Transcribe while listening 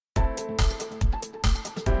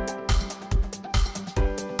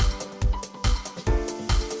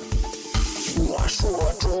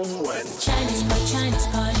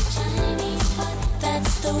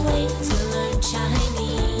the way to learn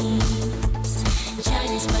Chinese.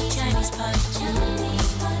 ChinesePod, ChinesePod,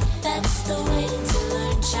 ChinesePod. That's the way to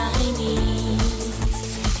learn Chinese.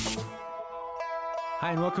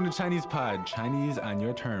 Hi and welcome to ChinesePod, Chinese on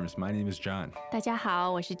your terms. My name is John. 大家好，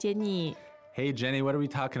我是 Jenny。 Hey Jenny, what are we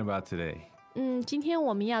talking about today? 今天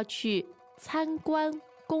我们要去参观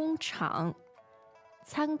工厂。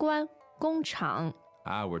参观工厂。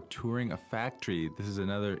We're touring a factory. This is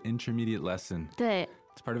another intermediate lesson. 对。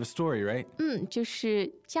It's part of a story, right? 就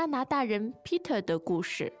是加拿大人 Peter 的故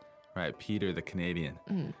事。Right, Peter the Canadian.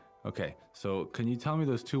 Okay, so can you tell me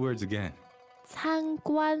those two words again? 参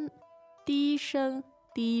观，第一声。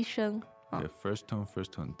Okay, first tone.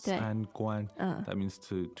 参观 that means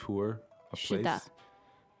to tour a place. 是的。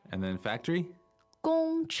And then factory?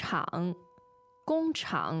 工厂。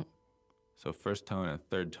So first tone and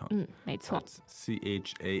third tone. 没错。That's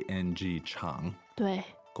C-H-A-N-G, 厂。对。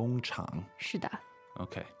工厂。是的。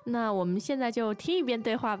Okay. 那我们现在就听一遍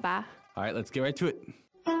对话吧。All right, let's get right to it.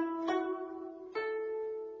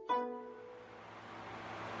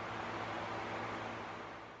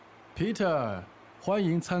 Peter, 欢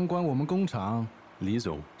迎参观我们工厂。李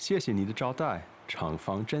总，谢谢你的招待，厂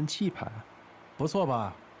房真气派。不错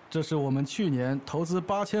吧？这是我们去年投资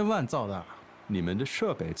8000万造的。你们的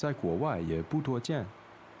设备在国外也不多见。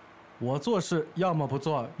我做事要么不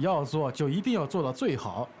做，要做就一定要做到最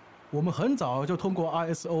好。我们很早就通过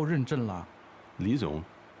ISO 认证了。李总，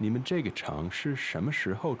你们这个厂是什么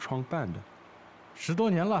时候创办的？10多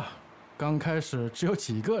年了，刚开始只有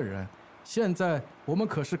几个人，现在我们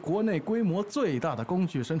可是国内规模最大的工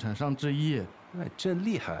具生产商之一。哎，真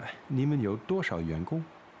厉害！你们有多少员工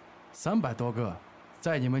？300多个。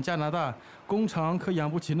在你们加拿大，工厂可养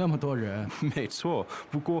不起那么多人。没错，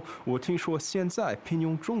不过我听说现在聘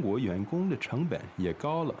用中国员工的成本也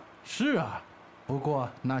高了。是啊，不过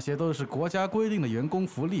那些都是国家规定的员工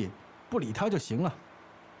福利，不理他就行了。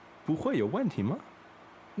不会有问题吗？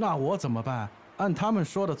那我怎么办？按他们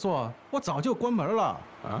说的做，我早就关门了。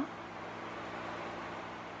啊？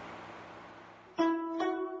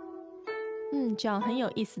这样很有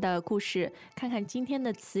意思的故事，看看今天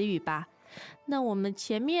的词语吧。那我们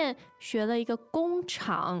前面学了一个工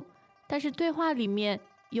厂，但是对话里面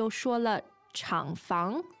又说了厂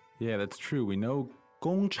房。Yeah, that's true. We know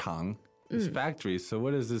工厂 is factory, so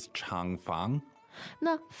what is this 厂房？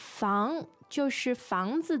那房就是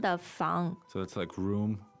房子的房。So it's like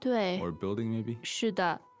room 对 or building maybe? 是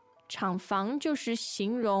的，厂房就是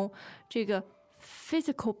形容这个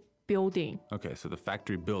physical building. Okay, so the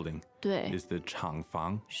factory building 对 is the 厂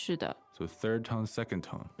房。是的。So third tone, second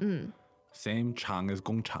tone. Same 厂 as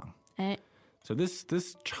工厂。哎。So this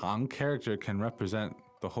厂 character can represent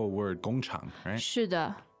the whole word 工厂, right? 是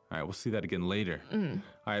的。All right, we'll see that again later.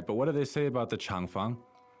 All right, but what do they say about the 厂房？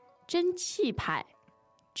真气派。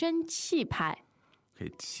Okay,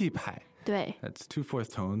 气派。对。That's 2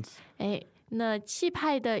 fourth tones. 哎，那气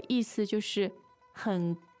派的意思就是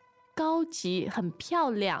很高级、很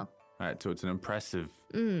漂亮。All right, so it's an impressive,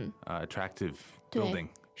 attractive 对 building.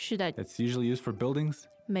 是的。It's usually used for buildings?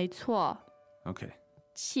 没错。Okay.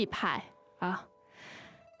 气派啊。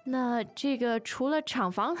那这个除了厂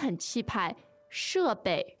房很气派，设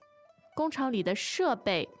备，工厂里的设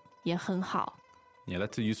备也很好。Yeah,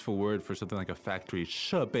 that's a useful word for something like a factory.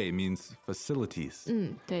 设备 means facilities.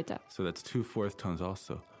 对的。So that's 2 fourth tones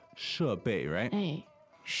also. 设备, right? 哎，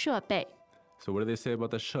设备。So what do they say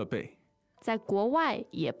about the 设备？在国外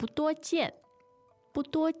也不多见。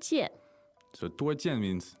So 多见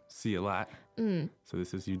means see a lot. So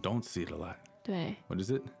this is you don't see it a lot. 对。What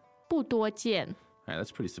is it? 不多见。All right,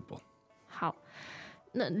 that's pretty simple. 好，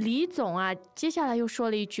那李总啊，接下来又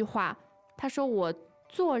说了一句话，他说我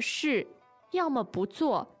做事要么不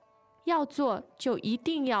做，要做就一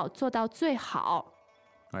定要做到最好。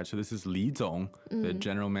All right, so this is 李总, the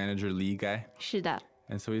general manager, 李 guy. 是的。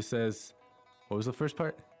And so he says, what was the first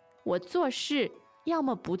part? 我做事要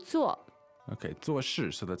么不做。Okay, 做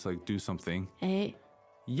事, so that's like do something. 哎。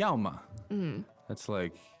要么 that's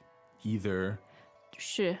like either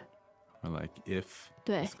是 or like if.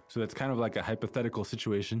 对 So that's kind of like a hypothetical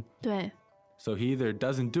situation. 对。So he either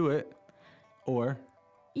doesn't do it or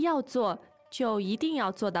要做就一定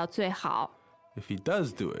要做到最好。 if he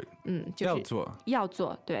does do it, 就是要做要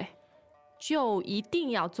做，对，就一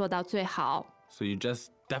定要做到最好。 So you just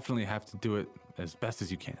definitely have to do it as best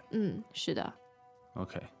as you can. 是的。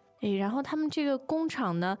 Okay. 然后他们这个工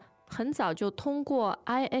厂呢，很早就通过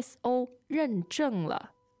ISO 认证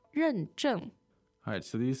了。认证。All right,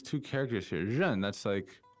 so these two characters here, 认 that's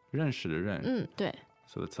like 认识的认。对。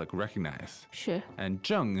So it's like recognize. 是。 And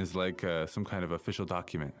证 is like some kind of official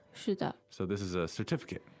document. 是的。 So this is a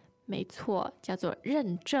certificate. 没错，叫做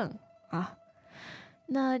认证啊。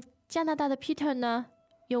那加拿大的 Peter 呢，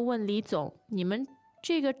又问李总，你们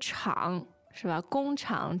这个厂是吧？工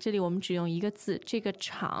厂，这里我们只用一个字，这个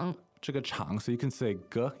厂。这个厂 so you can say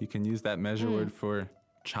个 you can use that measure word for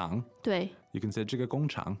厂。对。You can say 这个工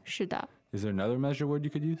厂。是的。Is there another measure word you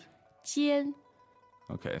could use? 间。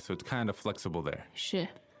Okay, so it's kind of flexible there. 是。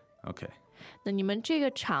Okay. 那你们这个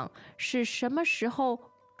厂是什么时候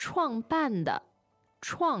创办的？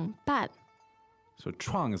创办。So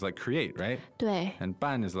创 is like create, right? 对。And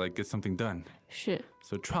办 is like get something done. 是。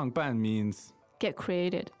So 创办 means get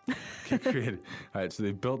created. Get created. All right, so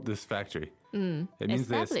they built this factory. It means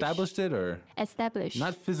they established it or? Establish.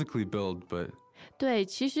 Not physically build, but. 对，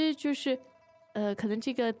其实就是可能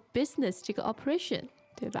这个 business 这个 operation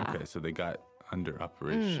对吧？ Okay, so they got under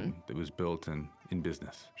operation. It was built in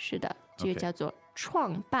business. 是的，这个叫做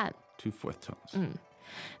创办。Two fourth tones.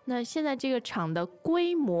 那现在这个厂的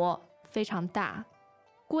规模非常大，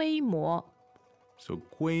规模。So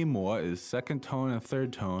规模 is second tone and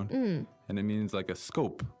third tone. And it means like a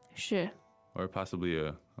scope. 是。Or possibly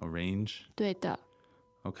a range. 对的。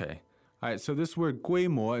Okay. All right, so this word 规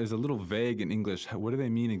模 is a little vague in English. What do they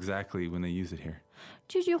mean exactly when they use it here?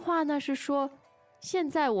 这句话呢是说，现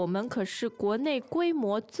在我们可是国内规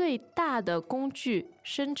模最大的工具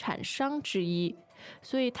生产商之一，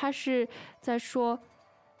所以它是在说，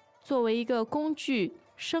作为一个工具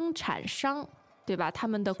生产商，对吧？他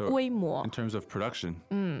们的规模。In terms of production,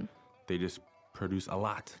 they just produce a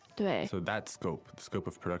lot. 对。So that scope, the scope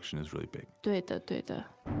of production is really big. 对的，对的。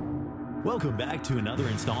Welcome back to another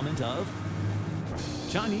installment of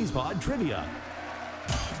ChinesePod Trivia.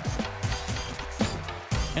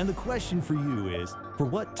 And the question for you is, for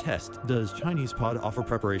what test does ChinesePod offer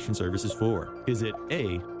preparation services for? Is it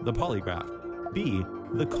A, the polygraph, B,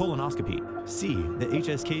 the colonoscopy, C, the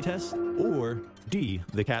HSK test, or D,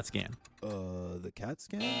 the CAT scan? The CAT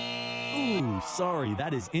scan? Ooh, sorry,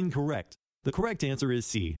 that is incorrect. The correct answer is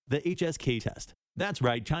C, the HSK test. That's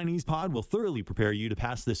right, ChinesePod will thoroughly prepare you to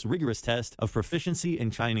pass this rigorous test of proficiency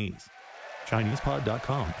in Chinese.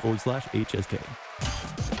 ChinesePod.com/HSK.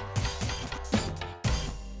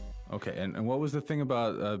 Okay, and what was the thing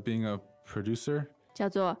about being a producer? 叫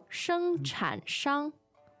做生产商，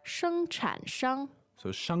生产商。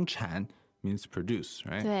So 生产 means produce,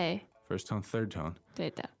 right? 对。 First tone, third tone. 对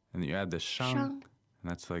的。And you add the 商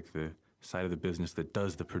and that's like the side of the business that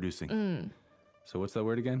does the producing. So what's that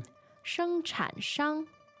word again? 生产商。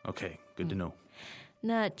 Okay, good to know.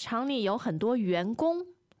 那厂里有很多员工，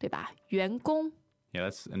对吧？员工。 Yeah,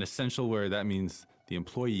 that's an essential word. That means the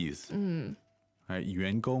employees. All right,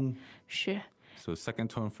 员工. 是。 So second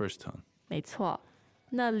tone, first tone. 没错。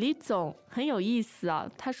那李总很有意思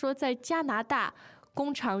啊，他说在加拿大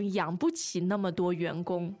工厂养不起那么多员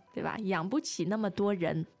工，对吧？养不起那么多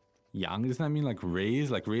人。养 does that mean like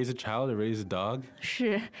raise a child or raise a dog?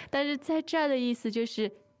 是，但是在这儿的意思就是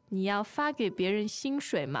你要发给别人薪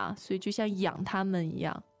水嘛，所以就像养他们一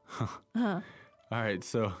样。All right,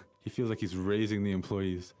 so he feels like he's raising the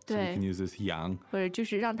employees. So we can use this 养。或者就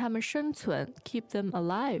是让他们生存 ，keep them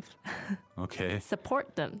alive. Okay.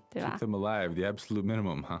 Support them, 对吧 Keep them alive, the absolute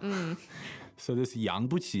minimum, huh? So this 养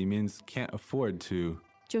不起 means can't afford to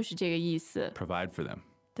就是这个意思。 provide for them.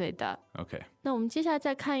 对的。 Okay. 那我们接下来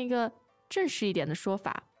再看一个正式一点的说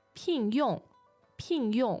法，聘用，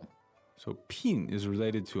聘用。 So 聘 is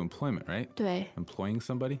related to employment, right? 对。 Employing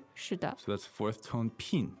somebody. 是的。 So that's fourth tone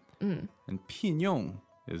聘. And 聘用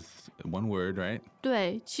is one word, right?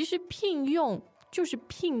 对，其实聘用就是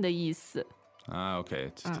聘的意思。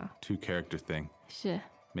 Okay. It's just a two-character thing. 是。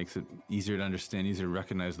 Makes it easier to understand, easier to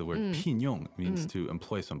recognize the word 聘用 means to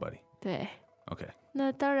employ somebody. 对。 Okay.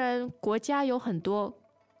 那当然，国家有很多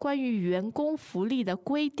关于员工福利的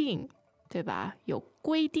规定，对吧？有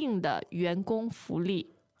规定的员工福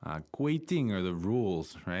利。规定 are the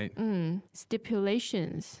rules, right?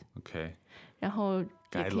 Stipulations. Okay. 然后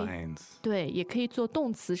Guidelines. 对，也可以做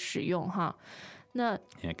动词使用哈。那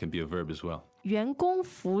Yeah, it can be a verb as well. 员工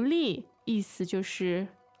福利意思就是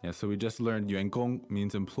Yeah, so we just learned 员工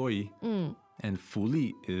means employee. And 福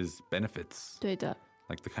利 is benefits. 对的。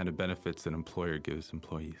 Like the kind of benefits an employer gives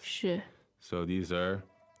employees. 是。 So these are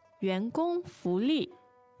员工福利。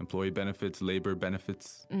 employee benefits, labor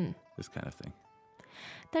benefits, this kind of thing.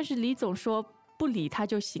 但是李总说不理他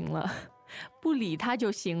就行了，不理他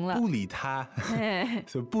就行了。不理他。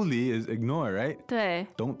So 不理 is ignore, right? 对。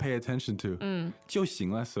 Don't pay attention to. 就行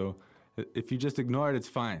了. So if you just ignore it, it's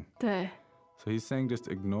fine. 对。 So he's saying just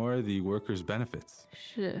ignore the workers' benefits.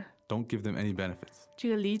 是。 Don't give them any benefits. 这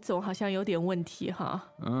个李总好像有点问题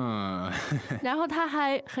哈。然后他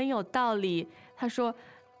还很有道理，他说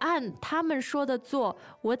按他们说的做，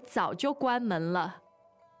我早就关门了。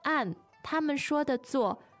按他们说的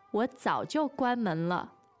做，我早就关门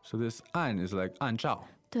了。So this 按 is like 按照。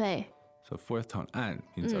对， So fourth tone 按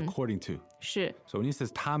means according to. 是， So when he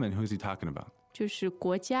says 他们, who's he talking about? 就是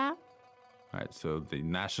国家 All right, so the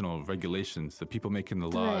national regulations, the people making the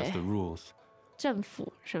laws, 对。 the rules. 政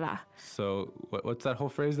府是吧？ So what's that whole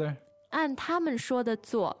phrase there? 按他们说的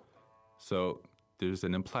做， So there's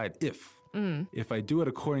an implied if. If I do it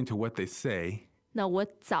according to what they say, 那我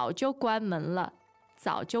早就关门了，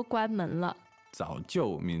早就关门了。早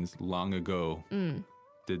就 means long ago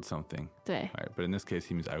did something. 对， All right, but in this case,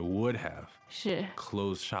 he means I would have 是，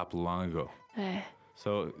 closed shop long ago. 对，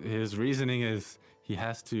 So his reasoning is he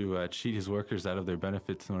has to cheat his workers out of their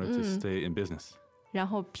benefits in order to stay in business. 然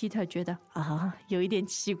后 Peter 觉得啊，有一点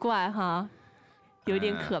奇怪哈，有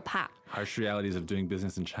点可怕。 Harsh realities of doing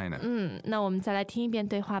business in China. 那我们再来听一遍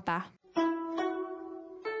对话吧。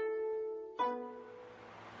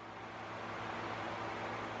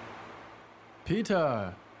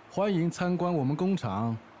Peter，欢迎参观我们工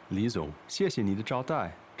厂，李总，谢谢你的招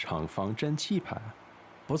待，厂房真气派。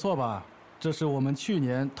不错吧？这是我们去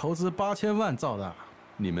年投资8000万造的。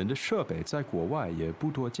你们的设备在国外也不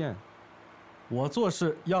多见。我做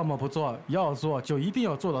事要么不做，要做就一定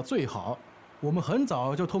要做到最好。我们很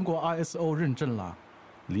早就通过 ISO 认证了。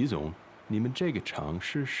李总，你们这个厂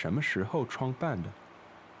是什么时候创办的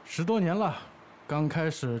10多年了，刚开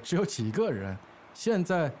始只有几个人，现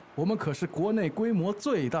在我们可是国内规模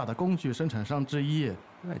最大的工具生产商之一。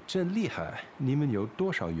哎，真厉害！你们有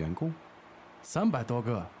多少员工？300多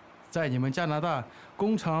个，在你们加拿大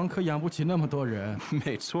工厂可养不起那么多人。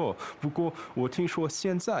没错，不过我听说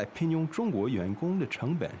现在聘用中国员工的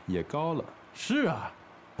成本也高了。是啊，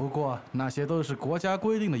不过那些都是国家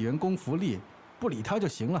规定的员工福利，不理他就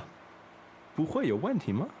行了。不会有问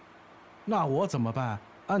题吗？那我怎么办？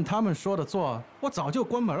按他们说的做，我早就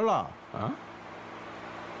关门了。啊？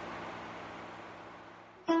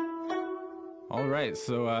 All right,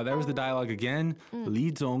 so that was the dialogue again. Li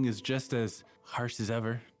Zong is just as harsh as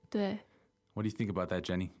ever. 对， What do you think about that,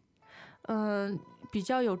 Jenny? 比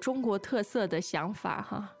较有中国特色的想法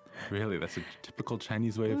哈。 Really, that's a typical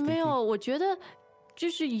Chinese way of 没 thinking. 有，我觉得就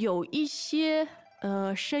是有一些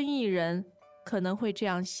生意人可能会这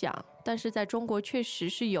样想，但是在中国确实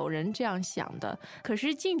是有人这样想的。可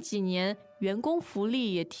是近几年员工福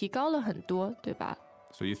利也提高了很多，对吧？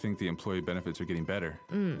 So you think the employee benefits are getting better,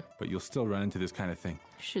 but you'll still run into this kind of thing.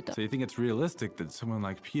 是的 So，you think it's realistic that someone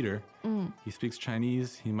like Peter, he speaks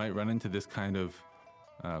Chinese, he might run into this kind of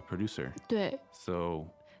producer. 对， So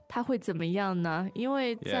他会怎么样呢？因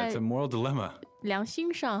为 yeah, 在 it's a moral dilemma. 良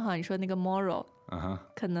心上哈，你说那个 moral Uh-huh.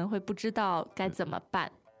 可能会不知道该怎么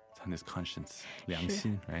办。 It's on his conscience. 良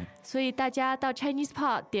心, right? 所以大家到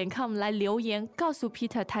ChinesePod.com 来留言，告诉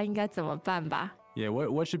Peter 他应该怎么办吧。 Yeah,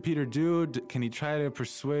 what should Peter do? Can he try to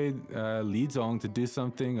persuade Li Zong to do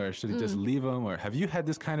something, or should he just leave him? Or have you had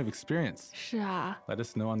this kind of experience? 是啊， Let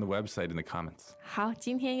us know on the website in the comments. 好，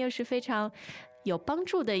今天又是非常有帮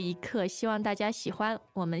助的一课，希望大家喜欢。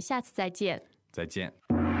我们下次再见。再见.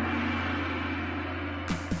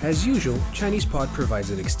 As usual, ChinesePod provides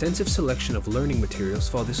an extensive selection of learning materials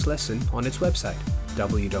for this lesson on its website,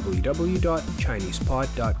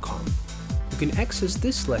 www.chinesepod.com. You can access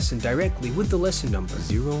this lesson directly with the lesson number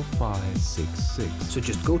 0566. So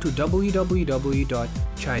just go to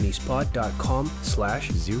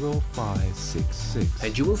www.chinesepod.com/0566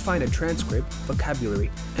 and you will find a transcript, vocabulary,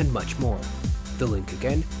 and much more. The link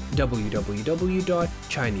again,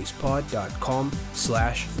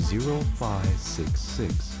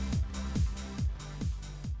 www.chinesepod.com/0566.